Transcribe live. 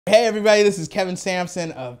Hey everybody, this is Kevin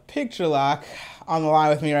Sampson of Picture Lock. On the line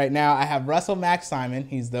with me right now, I have Russell Mack Simon.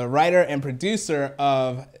 He's the writer and producer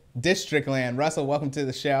of Districtland. Russell, welcome to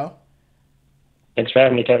the show. Thanks for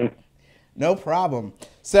having me, Kevin. No problem.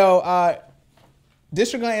 So,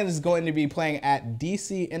 Districtland is going to be playing at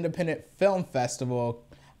DC Independent Film Festival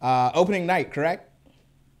opening night, correct?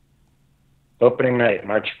 Opening night,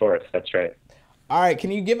 March 4th. That's right. All right,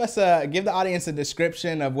 can you give the audience a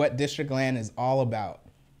description of what Districtland is all about?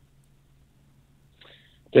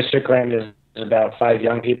 Districtland is about five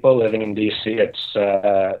young people living in DC.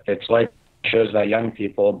 It's like shows about young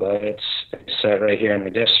people, but it's set right here in the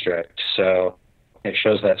district. So it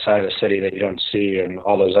shows that side of the city that you don't see in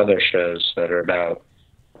all those other shows that are about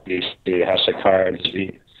DC, House of Cards.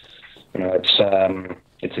 It's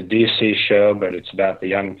a DC show, but it's about the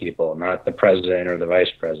young people, not the president or the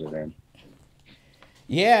vice president.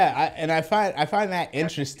 Yeah, I find that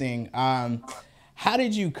interesting. How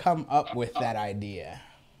did you come up with that idea?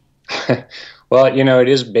 Well, it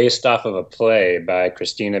is based off of a play by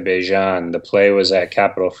Christina Bejan. The play was at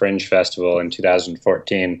Capitol Fringe Festival in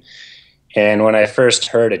 2014. And when I first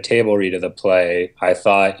heard a table read of the play, I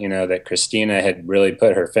thought, that Christina had really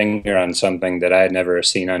put her finger on something that I had never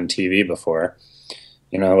seen on TV before.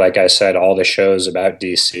 Like I said, all the shows about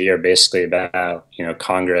DC are basically about,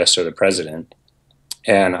 Congress or the president.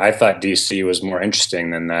 And I thought DC was more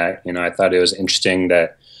interesting than that. I thought it was interesting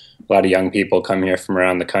that a lot of young people come here from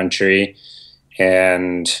around the country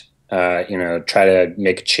and, try to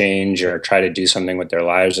make a change or try to do something with their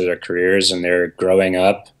lives or their careers. And they're growing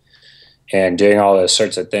up and doing all those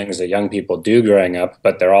sorts of things that young people do growing up,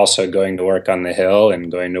 but they're also going to work on the Hill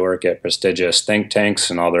and going to work at prestigious think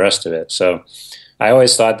tanks and all the rest of it. So I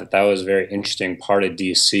always thought that that was a very interesting part of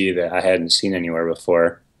DC that I hadn't seen anywhere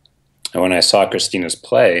before. And when I saw Christina's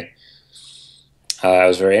play, I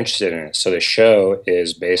was very interested in it. So the show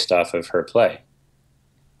is based off of her play.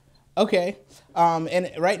 Okay.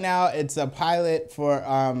 And right now it's a pilot for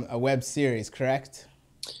a web series, correct?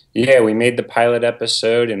 Yeah, we made the pilot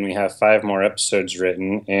episode and we have 5 more episodes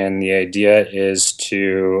written. And the idea is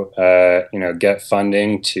to, get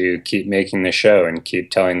funding to keep making the show and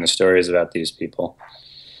keep telling the stories about these people.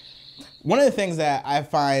 One of the things that I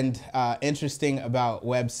find interesting about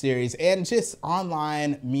web series and just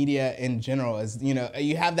online media in general is,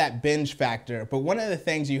 you have that binge factor, but one of the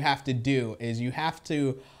things you have to do is you have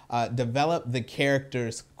to develop the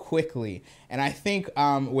characters quickly. And I think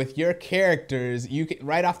with your characters, you can,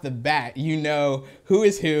 right off the bat, who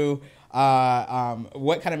is who,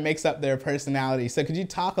 what kind of makes up their personality. So could you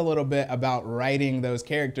talk a little bit about writing those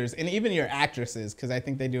characters and even your actresses, because I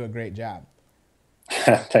think they do a great job.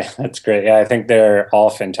 That's great. Yeah, I think they're all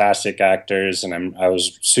fantastic actors, and I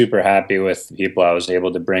was super happy with the people I was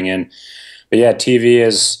able to bring in. But yeah, TV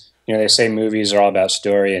is, they say movies are all about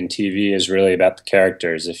story, and TV is really about the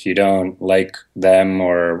characters. If you don't like them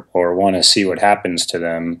or want to see what happens to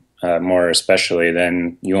them, more especially,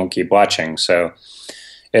 then you won't keep watching. So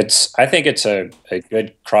I think it's a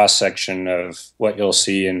good cross-section of what you'll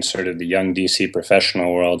see in sort of the young DC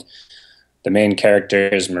professional world. The main character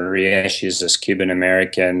is Maria. She's this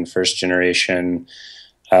Cuban-American, first-generation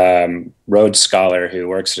Rhodes Scholar who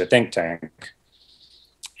works at a think tank.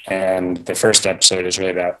 And the first episode is really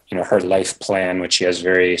about, her life plan, which she has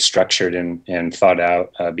very structured and thought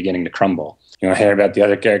out, beginning to crumble. You want to hear about the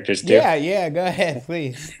other characters too? Yeah, go ahead,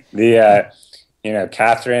 please.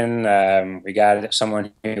 Catherine, we got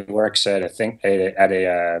someone who works at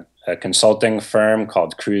a consulting firm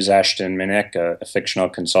called Cruz Ashton Minnick, a fictional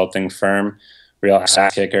consulting firm, real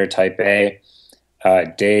ass kicker, type A.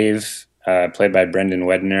 Dave, played by Brendan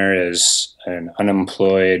Wedner, is an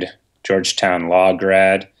unemployed Georgetown law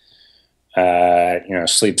grad.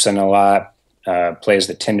 Sleeps in a lot, plays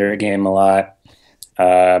the Tinder game a lot,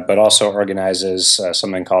 but also organizes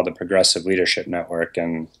something called the Progressive Leadership Network,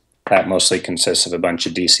 and that mostly consists of a bunch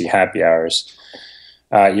of DC happy hours.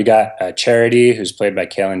 You got Charity, who's played by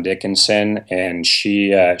Kaylin Dickinson, and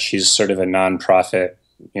she's sort of a nonprofit.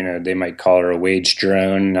 They might call her a wage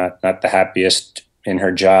drone, not the happiest in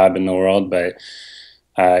her job in the world, but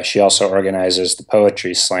she also organizes the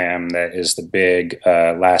poetry slam that is the big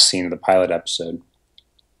last scene of the pilot episode.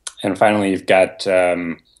 And finally, you've got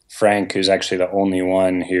Frank, who's actually the only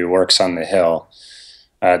one who works on the Hill.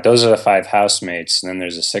 Those are the 5 housemates, and then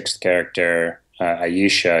there's a 6th character,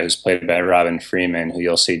 Aisha, who's played by Robin Freeman, who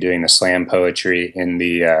you'll see doing the slam poetry in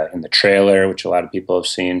the trailer, which a lot of people have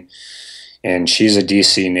seen. And she's a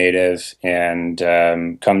DC native and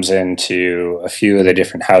comes into a few of the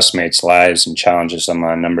different housemates' lives and challenges them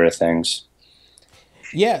on a number of things.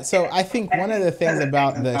 Yeah, so I think one of the things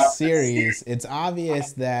about the series, it's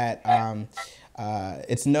obvious that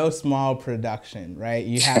it's no small production, right?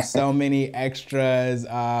 You have so many extras,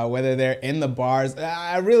 whether they're in the bars.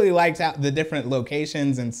 I really liked how the different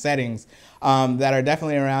locations and settings that are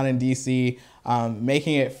definitely around in DC,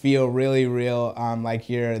 making it feel really real, like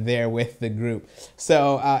you're there with the group.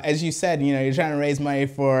 So as you said, you know, you're trying to raise money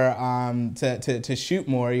for to shoot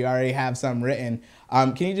more. You already have some written.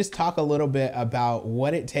 Can you just talk a little bit about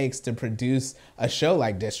what it takes to produce a show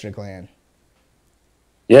like Districtland?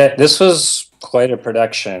 Yeah, this was quite a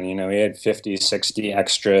production. You know, we had 50, 60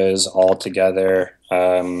 extras all together,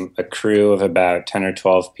 a crew of about 10 or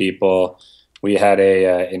 12 people. We had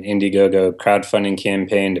an Indiegogo crowdfunding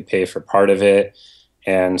campaign to pay for part of it,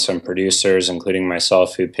 and some producers, including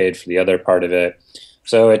myself, who paid for the other part of it.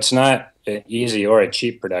 So it's not an easy or a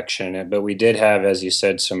cheap production, but we did have, as you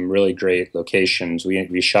said, some really great locations.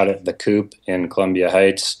 We shot at the Coop in Columbia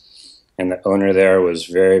Heights, and the owner there was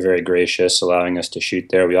very, very gracious, allowing us to shoot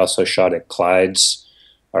there. We also shot at Clyde's,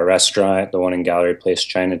 our restaurant, the one in Gallery Place,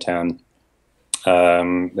 Chinatown.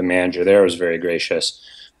 The manager there was very gracious.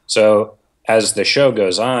 So as the show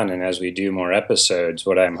goes on and as we do more episodes,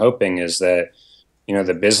 what I'm hoping is that, you know,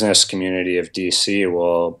 the business community of DC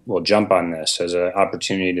will jump on this as an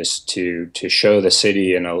opportunity to show the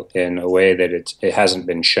city in a way that it hasn't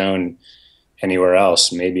been shown anywhere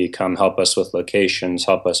else. Maybe come help us with locations,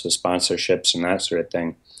 help us with sponsorships and that sort of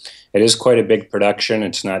thing. It is quite a big production.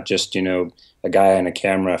 It's not just, you know, a guy and a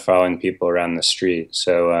camera following people around the street.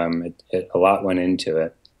 So a lot went into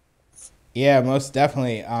it. Yeah, most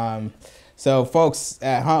definitely. So folks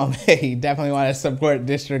at home, you definitely want to support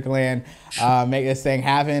Districtland, make this thing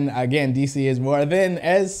happen. Again, DC is more than,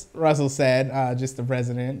 as Russell said, just the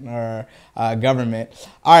president or government.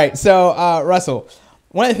 All right, so Russell,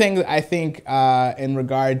 one of the things I think in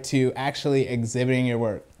regard to actually exhibiting your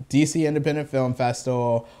work, DC Independent Film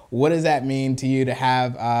Festival, what does that mean to you to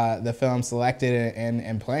have the film selected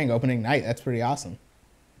and playing opening night? That's pretty awesome.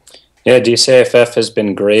 Yeah, DCAFF has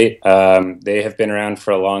been great. They have been around for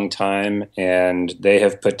a long time, and they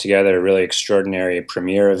have put together a really extraordinary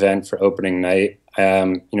premiere event for opening night.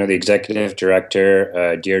 You know, the executive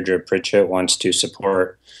director, Deirdre Pritchett, wants to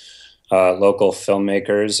support local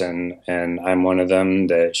filmmakers, and I'm one of them.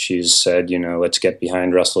 That she's said, you know, let's get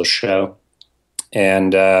behind Russell's show.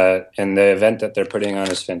 And the event that they're putting on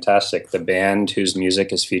is fantastic. The band whose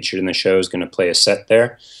music is featured in the show is going to play a set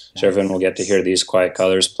there. So everyone will get to hear These Quiet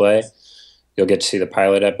Colors play. You'll get to see the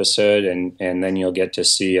pilot episode, and then you'll get to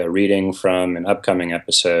see a reading from an upcoming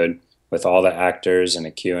episode with all the actors and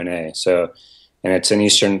a Q&A. So, and it's in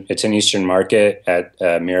Eastern Market at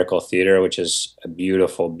Miracle Theater, which is a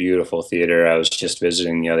beautiful, beautiful theater. I was just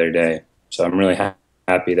visiting the other day. So I'm really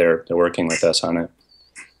happy they're working with us on it.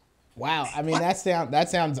 Wow, I mean that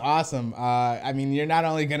sounds awesome. I mean, you're not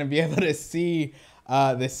only going to be able to see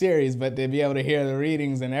the series, but to be able to hear the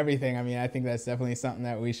readings and everything. I mean, I think that's definitely something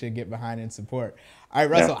that we should get behind and support. All right,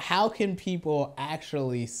 Russell, how can people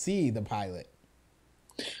actually see the pilot?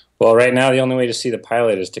 Well, right now, the only way to see the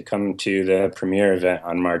pilot is to come to the premiere event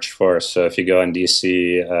on March 4th. So if you go on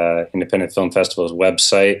DC Independent Film Festival's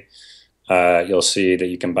website, you'll see that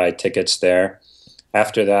you can buy tickets there.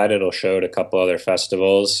 After that, it'll show at a couple other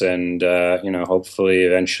festivals, and you know, hopefully,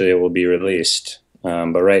 eventually, it will be released.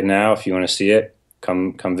 But right now, if you want to see it,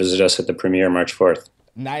 come visit us at the premiere March 4th.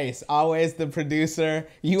 Nice. Always the producer.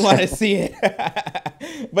 You want to see it.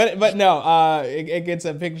 but no, it gets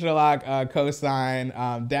a picture lock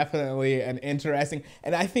cosign. Definitely an interesting.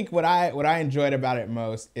 And I think what I enjoyed about it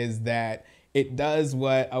most is that it does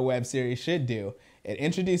what a web series should do. It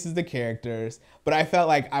introduces the characters, but I felt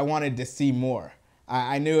like I wanted to see more.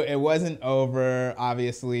 I knew it wasn't over,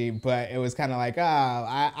 obviously, but it was kind of like,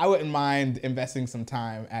 I wouldn't mind investing some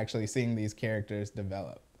time actually seeing these characters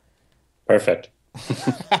develop. Perfect.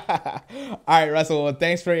 All right, Russell, well,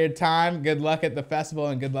 thanks for your time. Good luck at the festival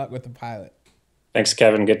and good luck with the pilot. Thanks,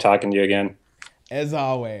 Kevin. Good talking to you again. As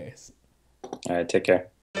always. All right, take care.